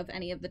couldn't think of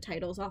any of the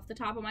titles off the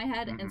top of my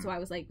head, and so I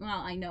was like,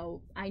 well, I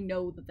know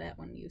that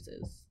one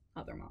uses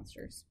other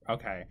monsters.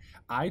 Okay.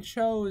 I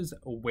chose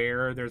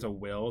Where There's a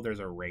Will, There's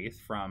a Wraith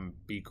from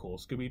Be Cool,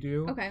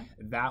 Scooby-Doo. Okay.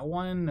 That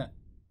one,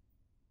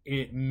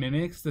 it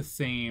mimics the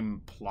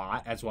same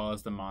plot as well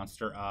as the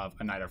monster of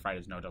A Night of Fright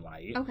Is No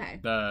Delight. Okay.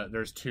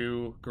 There's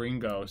 2 green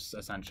ghosts,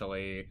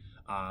 essentially.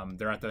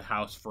 They're at the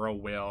house for a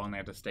will, and they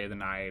have to stay the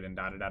night, and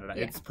da-da-da-da-da.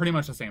 Yeah. It's pretty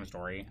much the same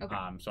story. Okay.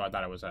 So I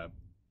thought it was a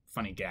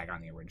funny gag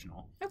on the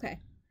original. Okay.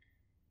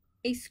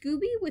 A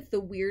Scooby with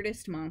the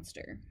weirdest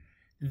monster.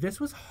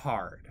 This was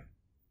hard.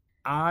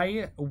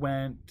 I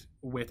went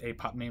with a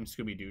pup named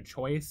Scooby-Doo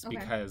choice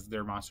because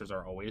their monsters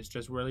are always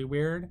just really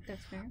weird.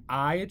 That's fair.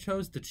 I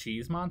chose the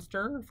cheese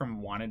monster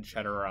from Wanted,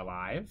 Cheddar, or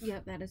Alive.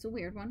 Yep, that is a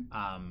weird one.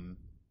 I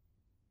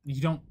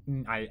don't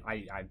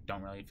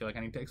really feel like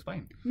I need to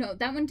explain. No,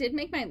 that one did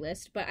make my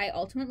list, but I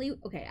ultimately,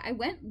 I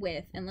went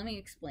with, and let me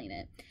explain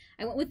it.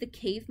 I went with the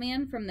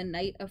caveman from The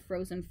Night of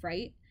Frozen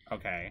Fright.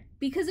 Okay.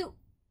 Because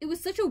it was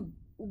such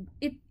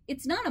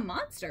it's not a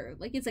monster.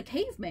 Like, it's a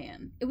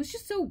caveman. It was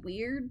just so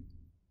weird.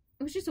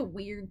 It was just a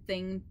weird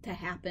thing to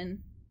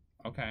happen.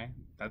 Okay.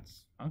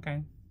 That's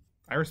okay.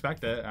 I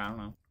respect it. I don't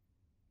know.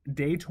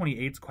 Day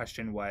 28's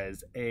question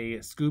was a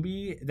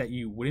Scooby that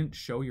you wouldn't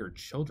show your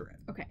children.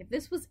 Okay,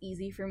 this was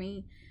easy for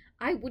me.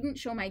 I wouldn't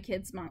show my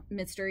kids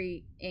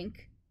Mystery Inc.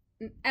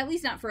 At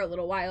least not for a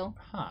little while.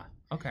 Huh,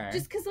 okay.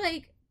 Just because,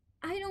 like,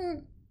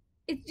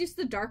 it's just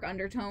the dark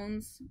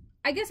undertones.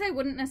 I guess I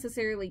wouldn't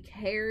necessarily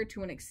care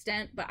to an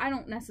extent, but I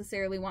don't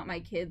necessarily want my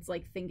kids,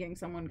 like, thinking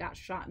someone got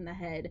shot in the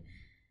head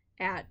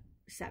at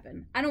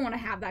 7. I don't want to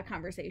have that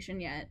conversation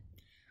yet.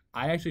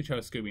 I actually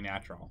chose Scooby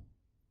Natural.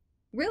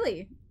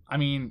 Really? I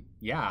mean,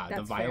 yeah,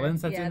 that's the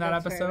violence that's in that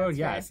episode,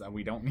 yes.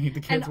 We don't need the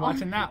kids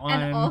watching that one.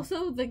 And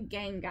also, the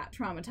gang got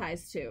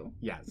traumatized, too.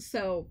 Yes.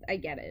 So, I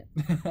get it.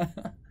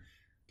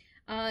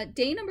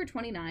 Day number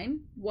 29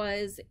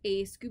 was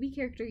a Scooby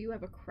character you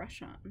have a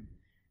crush on.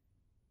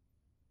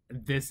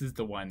 This is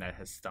the one that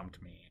has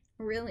stumped me.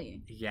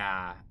 Really?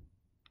 Yeah.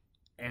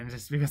 And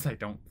just because I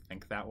don't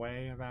think that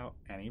way about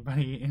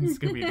anybody in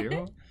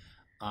Scooby-Doo.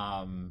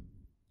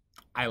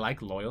 I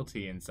like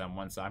loyalty in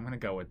someone, so I'm going to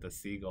go with the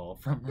seagull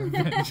from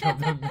Revenge of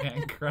the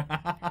Man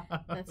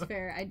Crab. That's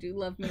fair. I do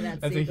love me that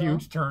That's seagull. a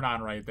huge turn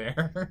on right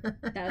there.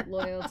 That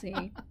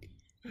loyalty.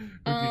 Who'd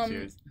you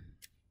choose?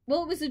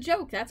 Well, it was a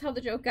joke. That's how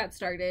the joke got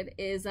started,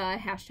 is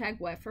hashtag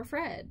wet for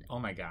Fred. Oh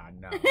my god,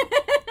 no.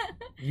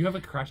 You have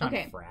a crush on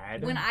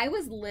Fred? When I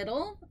was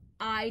little,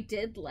 I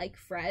did like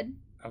Fred.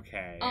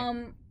 Okay.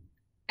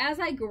 As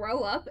I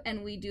grow up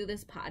and we do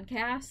this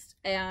podcast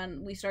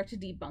and we start to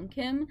debunk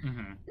him,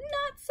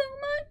 not so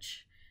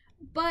much,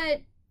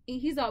 but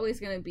he's always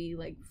going to be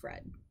like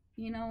Fred,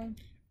 you know?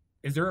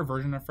 Is there a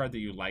version of Fred that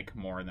you like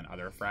more than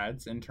other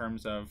Freds in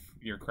terms of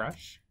your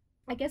crush?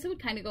 I guess it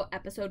would kind of go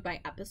episode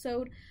by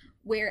episode,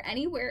 where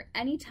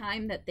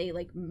anytime that they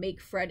like make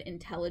Fred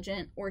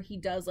intelligent or he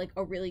does like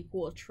a really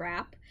cool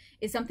trap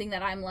is something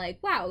that I'm like,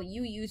 wow,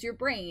 you use your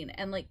brain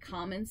and like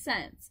common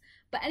sense.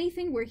 But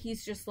anything where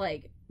he's just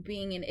like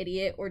being an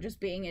idiot or just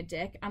being a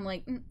dick, I'm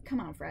like, come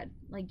on, Fred.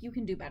 Like, you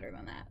can do better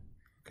than that.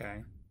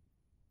 Okay.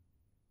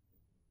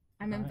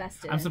 I'm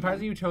invested. I'm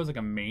surprised that you chose like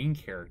a main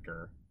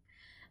character.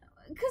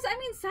 Because, I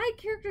mean, side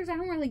characters I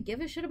don't really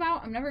give a shit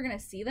about. I'm never going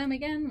to see them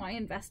again. Why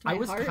invest my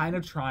heart? I was kind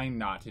of trying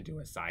not to do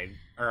a side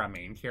or a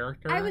main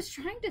character. I was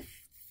trying to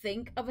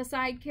think of a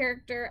side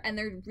character, and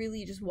there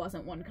really just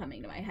wasn't one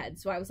coming to my head.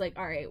 So I was like,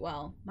 all right,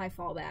 well, my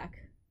fallback.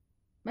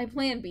 My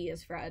plan B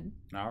is Fred.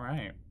 All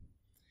right.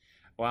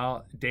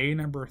 Well, day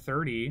number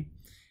 30,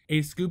 a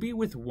Scooby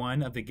with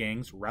one of the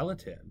gang's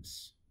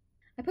relatives.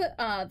 I put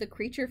the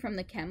creature from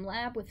the chem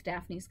lab with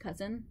Daphne's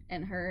cousin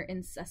and her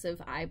incessive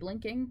eye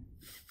blinking.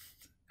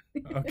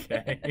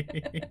 Okay.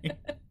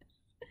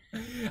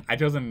 I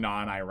chose a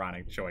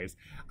non-ironic choice.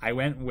 I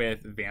went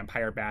with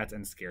vampire bats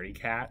and scaredy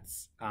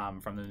cats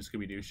from the new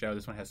Scooby-Doo show.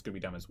 This one has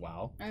Scooby-Dum as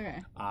well. Okay.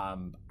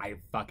 I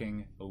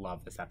fucking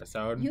love this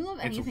episode. You love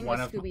anything with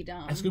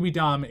Scooby-Dum.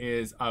 Scooby-Dum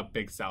is a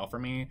big sell for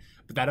me.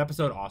 But that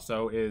episode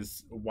also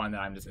is one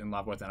that I'm just in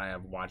love with, and I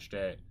have watched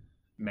it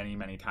many,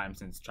 many times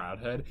since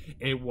childhood.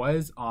 It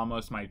was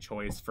almost my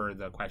choice for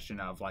the question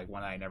of like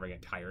one I never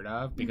get tired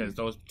of, because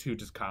those two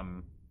just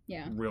come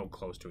real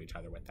close to each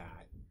other with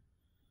that.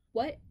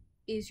 What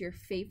is your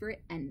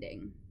favorite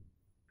ending?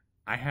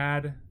 I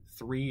had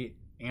 3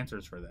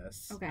 answers for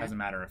this, as a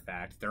matter of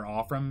fact. They're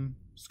all from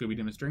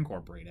Scooby-Doo Mystery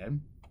Incorporated.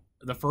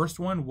 The first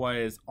one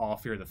was All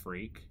Fear the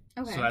Freak.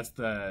 Okay. So that's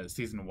the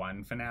season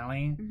 1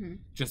 finale.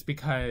 Just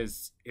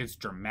because it's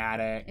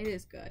dramatic. It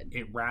is good.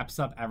 It wraps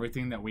up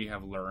everything that we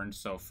have learned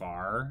so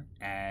far,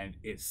 and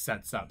it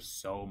sets up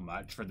so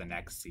much for the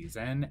next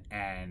season.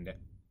 And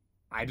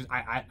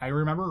I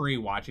remember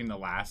rewatching the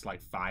last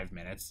like 5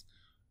 minutes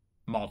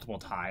multiple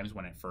times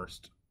when it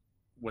first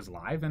was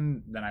live,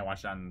 and then I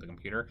watched it on the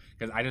computer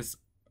because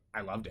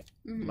I loved it.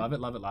 Love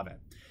it.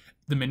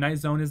 The Midnight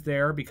Zone is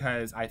there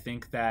because I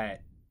think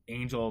that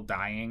Angel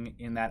dying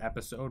in that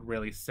episode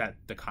really set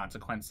the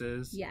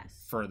consequences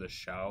for the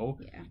show.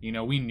 You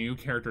know, we knew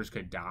characters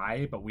could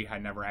die, but we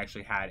had never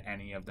actually had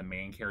any of the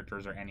main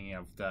characters or any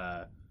of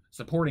the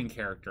supporting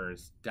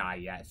characters die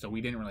yet, so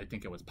we didn't really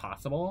think it was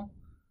possible.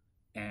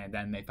 And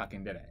then they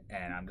fucking did it.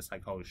 And I'm just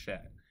like, oh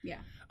shit. Yeah.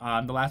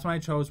 The last one I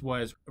chose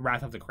was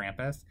Wrath of the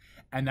Krampus.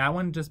 And that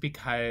one just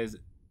because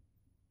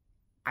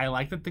I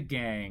like that the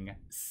gang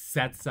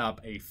sets up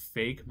a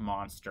fake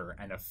monster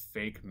and a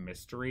fake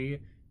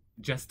mystery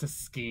just to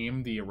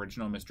scheme the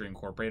original Mystery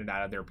Incorporated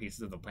out of their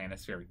pieces of the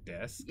planispheric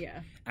disc. Yeah.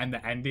 And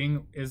the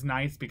ending is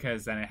nice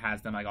because then it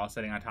has them like all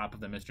sitting on top of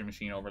the Mystery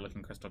Machine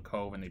overlooking Crystal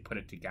Cove, and they put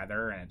it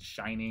together and it's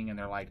shining, and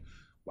they're like,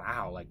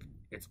 wow, like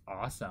it's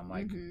awesome.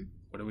 Like,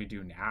 what do we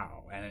do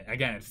now? And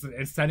again,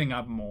 it's setting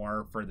up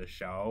more for the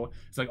show.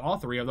 It's like all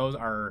 3 of those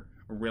are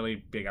really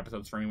big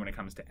episodes for me when it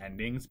comes to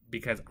endings,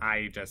 because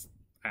I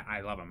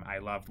love them. I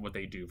love what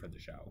they do for the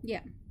show.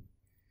 Yeah.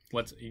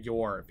 What's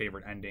your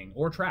favorite ending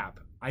or trap?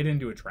 I didn't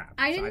do a trap.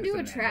 I didn't do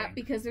a trap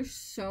because there's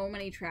so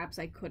many traps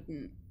I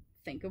couldn't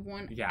think of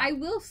one. Yeah. I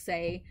will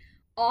say,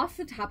 off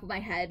the top of my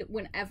head,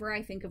 whenever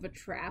I think of a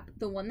trap,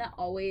 the one that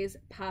always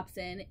pops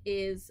in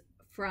is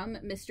from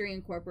Mystery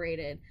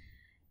Incorporated.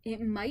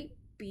 It might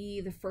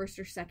be the first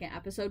or second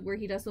episode where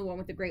he does the one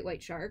with the great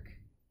white shark.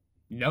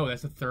 No,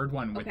 that's the third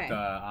one with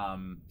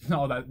the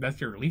that's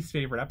your least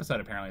favorite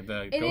episode apparently,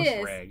 the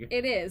ghost rig.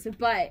 It is,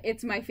 but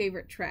it's my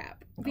favorite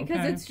trap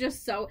because it's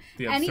just so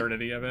the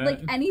absurdity of it.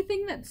 Like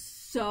anything that's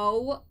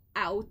so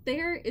out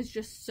there is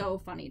just so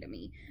funny to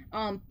me.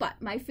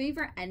 But my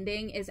favorite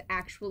ending is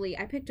actually,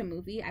 I picked a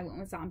movie. I went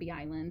with Zombie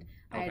Island.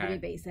 I had to be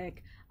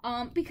basic.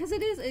 Because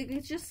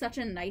it's just such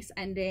a nice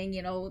ending,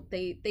 you know,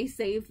 they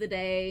save the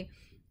day.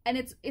 And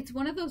it's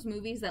one of those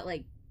movies that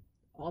like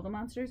all the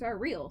monsters are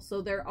real.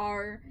 So there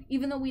are,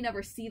 even though we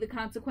never see the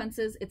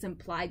consequences, it's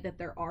implied that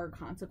there are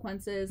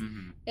consequences.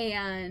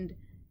 And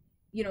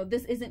you know,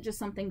 this isn't just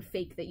something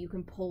fake that you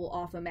can pull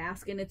off a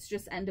mask and it's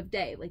just end of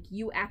day. Like,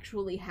 you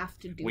actually have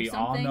to do something. We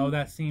all know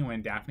that scene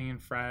when Daphne and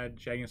Fred,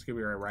 Shaggy and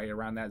Scooby are right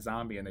around that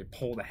zombie and they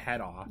pull the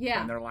head off. Yeah.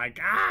 And they're like,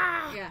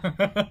 ah!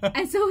 Yeah.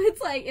 And so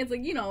it's like,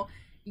 you know,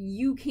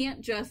 you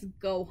can't just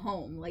go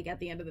home. Like, at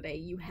the end of the day,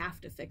 you have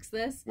to fix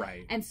this.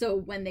 Right. And so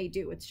when they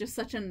do, it's just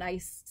such a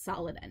nice,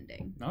 solid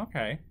ending.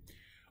 Okay.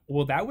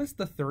 Well, that was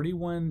the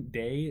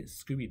 31-day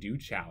Scooby-Doo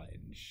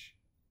challenge.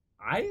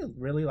 I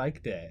really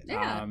liked it.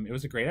 Yeah. It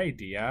was a great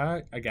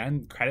idea.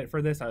 Again, credit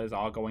for this is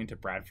all going to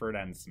Bradford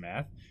and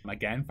Smith.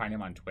 Again, find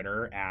him on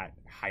Twitter at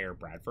Higher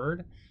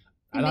Bradford.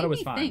 I thought it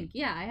was fun.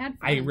 Yeah, I had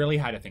fun. I really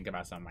had to think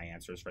about some of my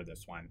answers for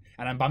this one.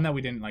 And I'm bummed that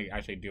we didn't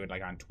actually do it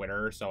on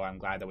Twitter, so I'm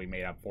glad that we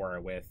made up for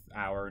it with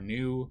our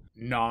new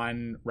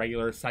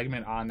non-regular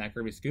segment on that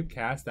Groovy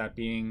Scoobcast, that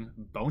being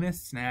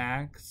bonus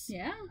snacks.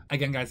 Yeah.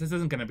 Again, guys, this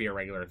isn't going to be a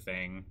regular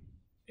thing.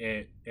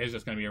 It is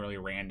just going to be a really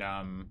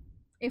random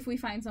if we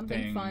find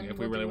something thing. fun, if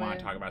we really want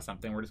to talk about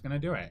something, we're just going to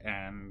do it,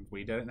 and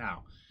we did it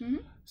now. Mm-hmm.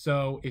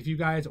 So if you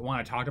guys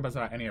want to talk about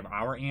any of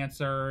our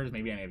answers,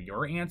 maybe any of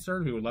your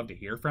answers, we would love to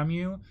hear from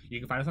you. You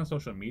can find us on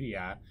social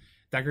media.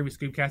 That Groovy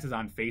Scoobcast is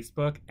on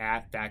Facebook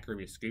at That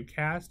Groovy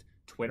Scoobcast,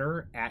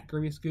 Twitter at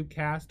Groovy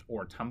Scoobcast,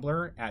 or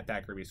Tumblr at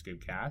That Groovy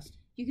Scoobcast.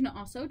 You can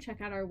also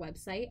check out our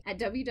website at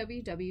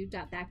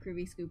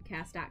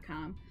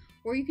www.thatgroovyscoobcast.com,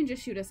 or you can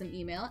just shoot us an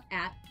email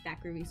at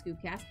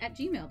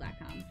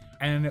thatgroovyscoobcast@gmail.com.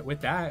 And with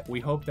that, we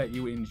hope that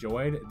you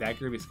enjoyed That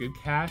Groovy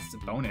Scoobcast's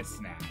bonus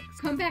snacks.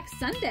 Come back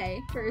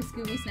Sunday for a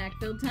Scooby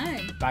snack-filled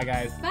time. Bye,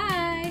 guys.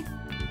 Bye!